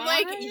 And I'm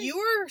like, "Why?" you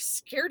are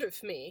scared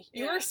of me.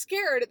 You Yeah. are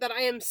scared that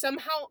I am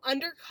somehow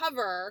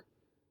undercover.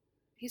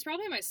 He's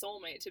probably my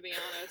soulmate, to be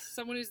honest.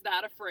 Someone who's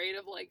that afraid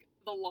of, like,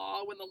 the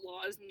law when the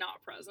law is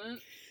not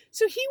present.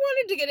 So he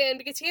wanted to get in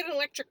because he had an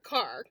electric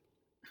car.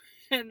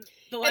 And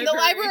the And the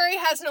library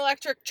has an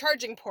electric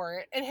charging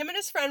port, and him and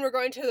his friend were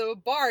going to the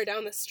bar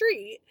down the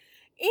street,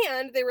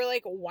 And they were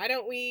like, why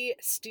don't we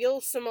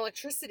steal some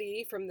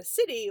electricity from the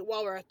city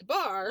while we're at the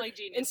bar? Like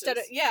geniuses.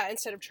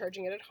 Instead of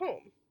charging it at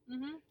home.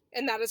 Mm-hmm.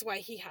 And that is why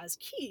he has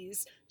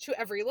keys to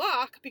every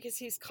lock, because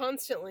he's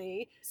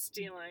constantly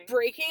Stealing.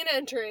 breaking and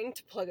entering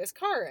to plug his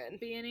car in.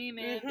 B&E,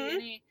 man, Mhm.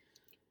 B&E.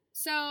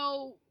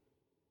 So,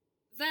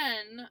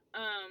 then,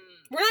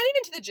 We're not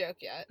even to the joke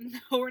yet. no,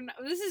 we're not.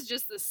 This is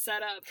just the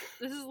setup.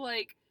 This is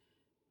like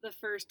the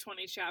first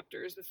 20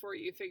 chapters before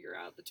you figure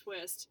out the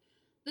twist.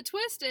 The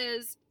twist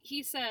is,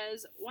 he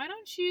says, why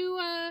don't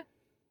you,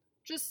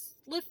 just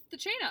lift the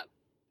chain up,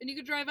 and you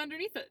could drive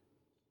underneath it.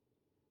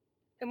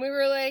 And we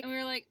were like, And we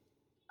were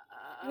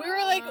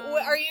like,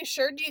 Are you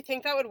sure? Do you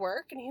think that would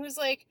work? And he was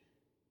like,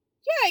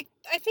 yeah,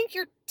 I think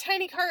your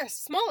tiny car is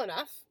small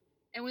enough.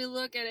 and we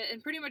look at it,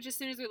 and pretty much as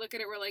soon as we look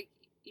at it, we're like,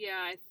 yeah,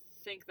 I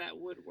think that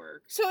would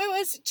work. So it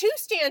was 2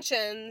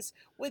 stanchions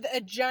with a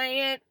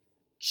giant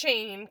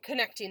chain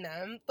connecting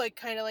them, like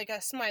kind of like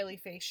a smiley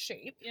face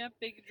shape. Yeah,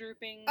 big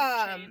drooping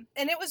chain.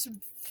 And it was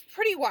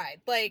pretty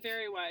wide, like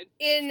Very wide.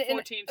 in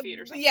 14 feet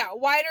or something. Yeah,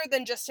 wider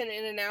than just an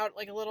in and out,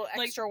 like a little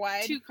extra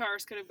wide. 2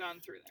 cars could have gone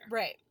through there.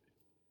 Right.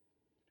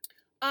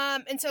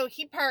 And so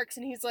he parks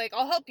and he's like,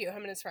 I'll help you, him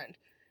and his friend.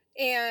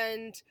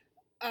 And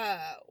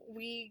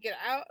we get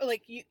out,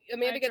 like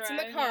Amanda gets in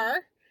the drive, car,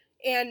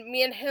 and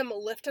me and him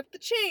lift up the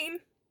chain.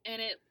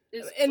 And it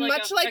is And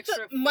like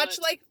much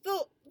like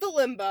the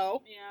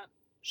limbo, Yeah.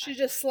 she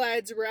just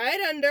slides right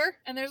under.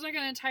 And there's like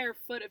an entire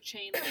foot of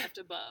chain left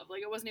above.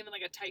 Like, it wasn't even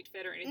like a tight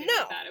fit or anything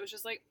No. like that. It was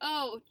just like,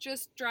 oh,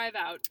 just drive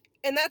out.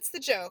 And that's the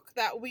joke,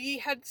 that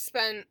we'd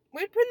been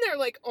there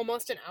like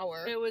almost an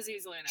hour. It was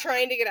easily an hour.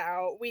 Trying to get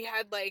out. We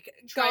had like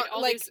Tried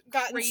all these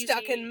gotten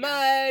stuck crazy- in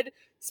mud,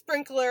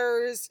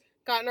 sprinklers,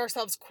 gotten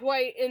ourselves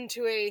quite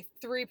into a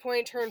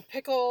 3-point turn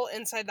pickle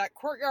inside that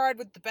courtyard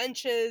with the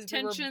benches.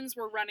 Tensions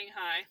were running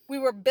high. We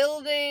were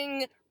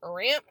building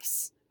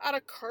ramps out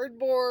of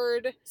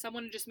cardboard.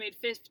 Someone had just made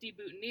 50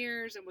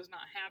 boutonnieres and was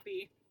not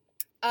happy.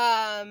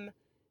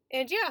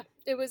 And yeah,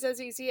 it was as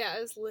easy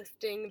as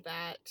lifting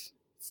that.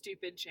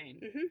 Stupid chain.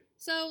 Mhm.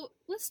 So,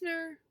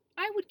 listener,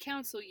 I would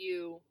counsel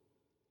you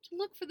to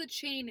look for the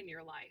chain in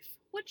your life.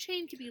 What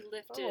chain can be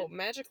lifted? Oh,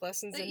 magic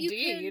lessons that you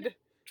indeed. can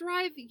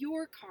drive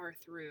your car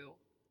through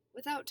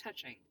without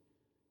touching.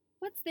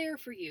 What's there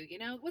for you, you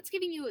know? What's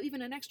giving you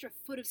even an extra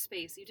foot of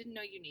space you didn't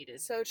know you needed?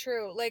 So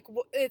true. Like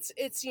it's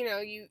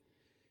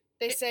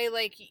they say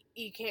like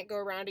you can't go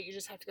around it, you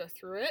just have to go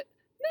through it.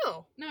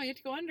 No, No, you have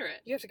to go under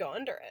it. you have to go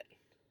under it.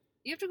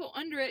 You have to go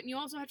under it, and you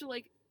also have to,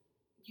 like,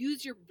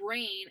 use your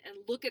brain and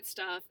look at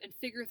stuff and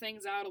figure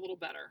things out a little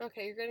better.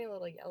 Okay, you're getting a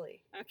little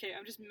yelly. Okay,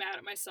 I'm just mad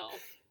at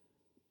myself.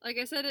 Like,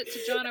 I said it to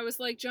John, I was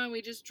like, John,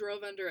 we just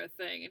drove under a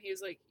thing. And he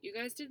was like, you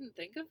guys didn't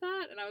think of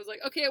that? And I was like,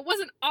 okay, it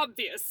wasn't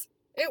obvious.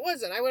 It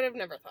wasn't. I would have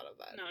never thought of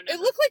that. No, It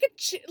never. looked like a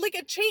chain.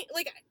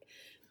 Like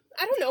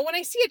I don't know. When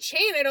I see a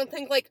chain, I don't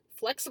think like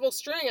flexible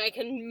string I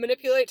can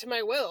manipulate to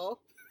my will.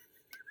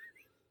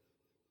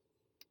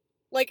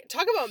 Like,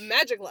 talk about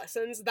magic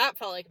lessons. That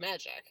felt like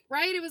magic.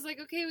 Right? It was like,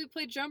 okay, we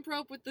play jump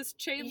rope with this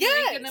chain link,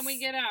 and then we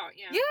Yes. get out.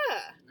 Yeah.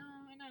 Yeah. No,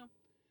 I know.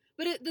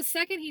 But the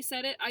second he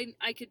said it,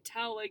 I could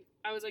tell, like,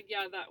 I was like,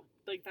 yeah,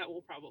 that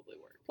will probably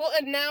work. Well,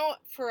 and now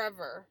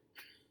forever.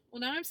 Well,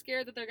 now I'm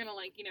scared that they're gonna,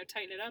 like,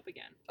 tighten it up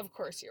again. Of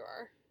course you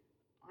are.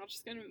 I'm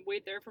just gonna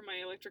wait there for my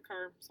electric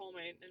car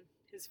soulmate and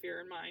his fear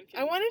and mine.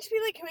 I wanted to be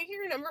like, can we get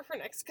your number for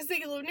next? Because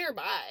they live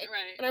nearby.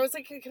 Right. And I was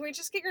like, can we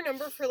just get your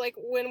number for like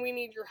when we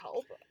need your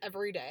help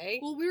every day?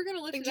 Well, we were gonna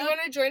lift Like, it do you up.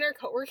 want to join our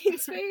co-working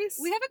space?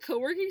 We have a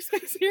co-working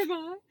space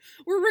nearby.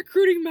 We're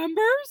recruiting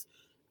members.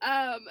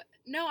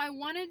 No, I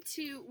wanted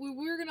to. We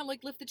were gonna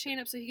like lift the chain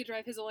up so he could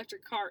drive his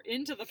electric car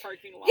into the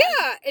parking lot.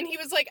 Yeah, and he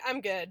was like, I'm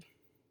good.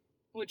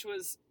 Which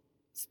was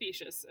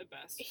specious at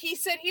best. He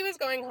said he was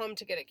going home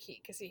to get a key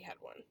because he had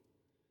one.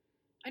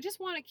 I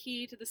just want a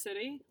key to the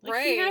city.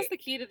 Like, he has Right. the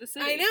key to the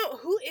city. I know.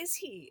 Who is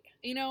he?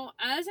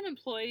 As an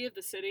employee of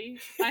the city,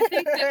 I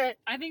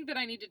think that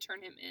I need to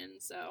turn him in.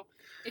 So,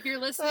 if you're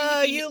listening,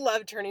 Oh, if you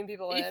love turning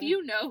people in. if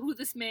you know who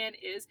this man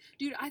is,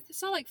 dude, I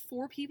saw like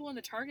 4 people in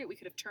the Target we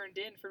could have turned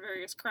in for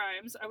various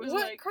crimes. I was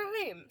what like,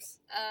 crimes?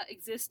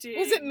 existed.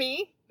 Was it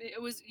me?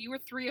 You were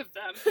 3 of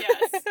them.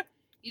 Yes.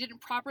 You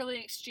didn't properly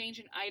exchange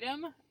an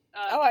item.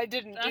 Oh, I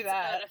didn't That's do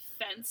that. an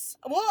offense.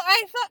 Well,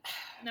 I thought.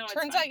 No, it's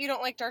Turns fine. out you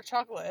don't like dark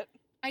chocolate.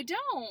 I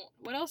don't.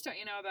 What else don't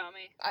you know about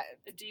me? I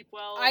A deep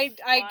well. I of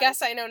I lies?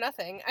 guess I know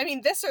nothing. I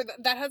mean, this or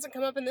that hasn't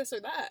come up in this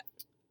or that.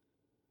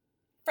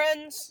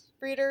 Friends,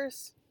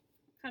 readers,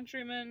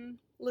 Countrymen,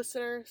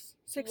 listeners,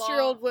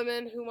 6-year-old Law.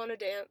 women who want to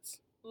dance,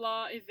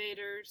 law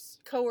evaders,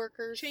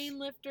 coworkers, chain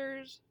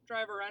lifters,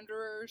 driver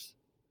underers,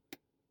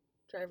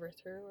 driver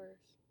throughers.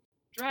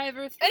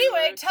 driver.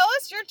 Anyway, throughers. tell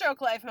us your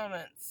joke life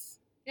moments.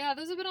 Yeah,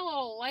 those have been a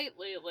little light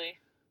lately.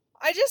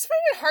 I just find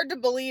it hard to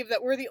believe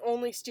that we're the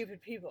only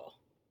stupid people.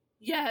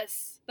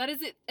 Yes, that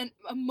is it.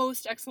 A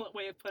most excellent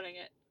way of putting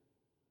it.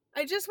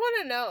 I just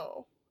want to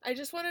know. I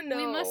just want to know.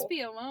 We must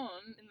be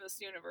alone in this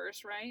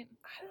universe, right?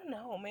 I don't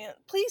know, man.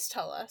 Please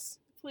tell us,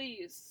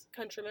 Please,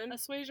 countrymen.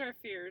 assuage our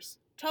fears.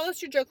 Tell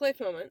us your joke life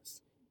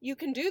moments. you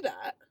can do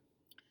that.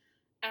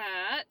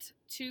 At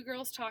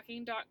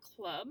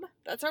twogirlstalking.club.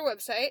 That's our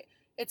website.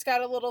 It's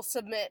got a little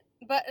submit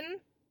button.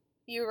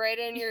 You write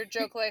in your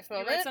joke life You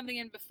moment. write something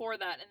in before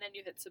that, and then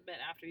you hit submit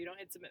after. You don't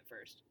hit submit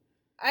first.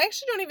 I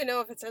actually don't even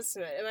know if it says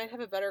submit. It might have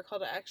a better call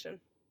to action.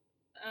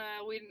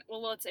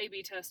 Let's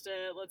A/B test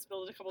it. Let's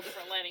build a couple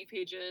different landing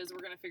pages.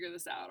 We're gonna figure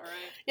this out, all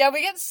right? Yeah,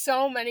 we get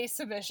so many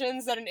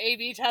submissions that an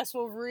A/B test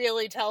will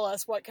really tell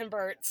us what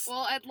converts.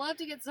 Well, I'd love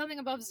to get something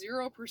above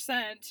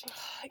 0%.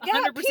 Yeah,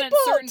 100% people,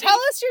 certainty. tell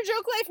us your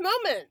joke life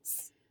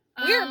moments.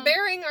 We are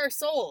bearing our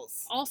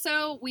souls.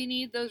 Also, we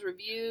need those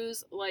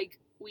reviews. Like,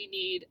 we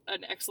need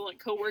an excellent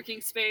co-working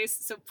space.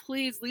 So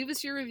please leave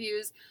us your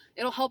reviews.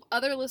 It'll help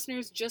other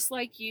listeners just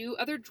like you,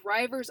 other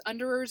drivers,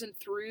 underers, and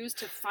throughs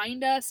to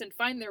find us and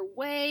find their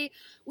way.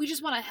 We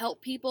just want to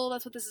help people.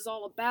 That's what this is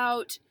all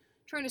about.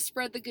 Trying to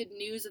spread the good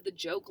news of the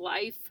joke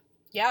life.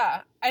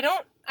 Yeah, I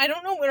don't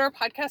know when our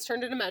podcast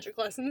turned into magic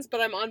lessons, but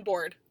I'm on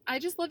board. I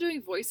just love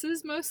doing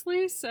voices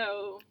mostly,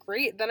 so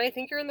Great, then I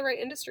think you're in the right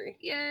industry.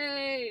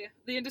 yay!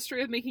 The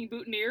industry of making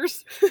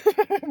boutonnieres.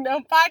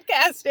 No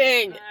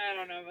podcasting. I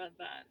don't know about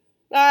that.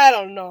 I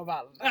don't know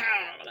about I that. don't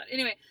know about that.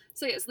 Anyway,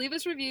 so yes, leave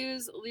us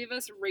reviews, leave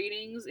us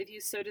ratings if you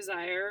so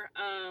desire.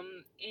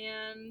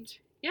 And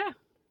yeah,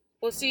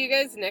 We'll see you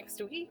guys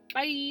next week.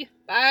 bye.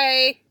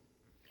 Bye.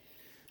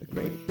 The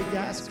great big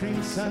ice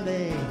cream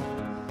sundae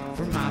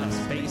from outer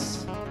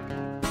space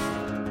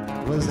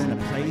was in a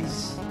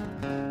place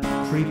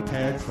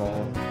prepared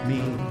for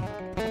me.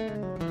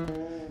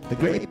 The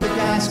great big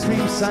ice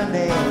cream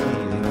sundae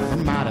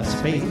from outer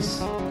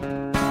space.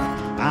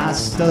 I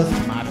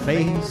stuffed my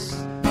face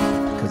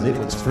 'cause it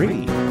was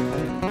free.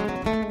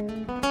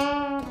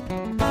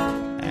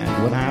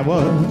 And when I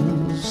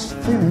was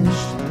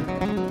finished,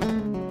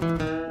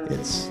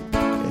 its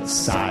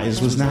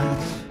size was not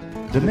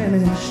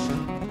diminished.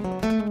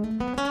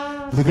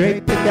 The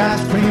great big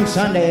ice cream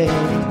sundae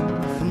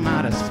from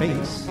outer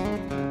space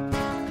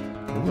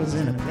was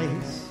in a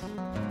place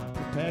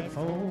prepared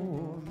for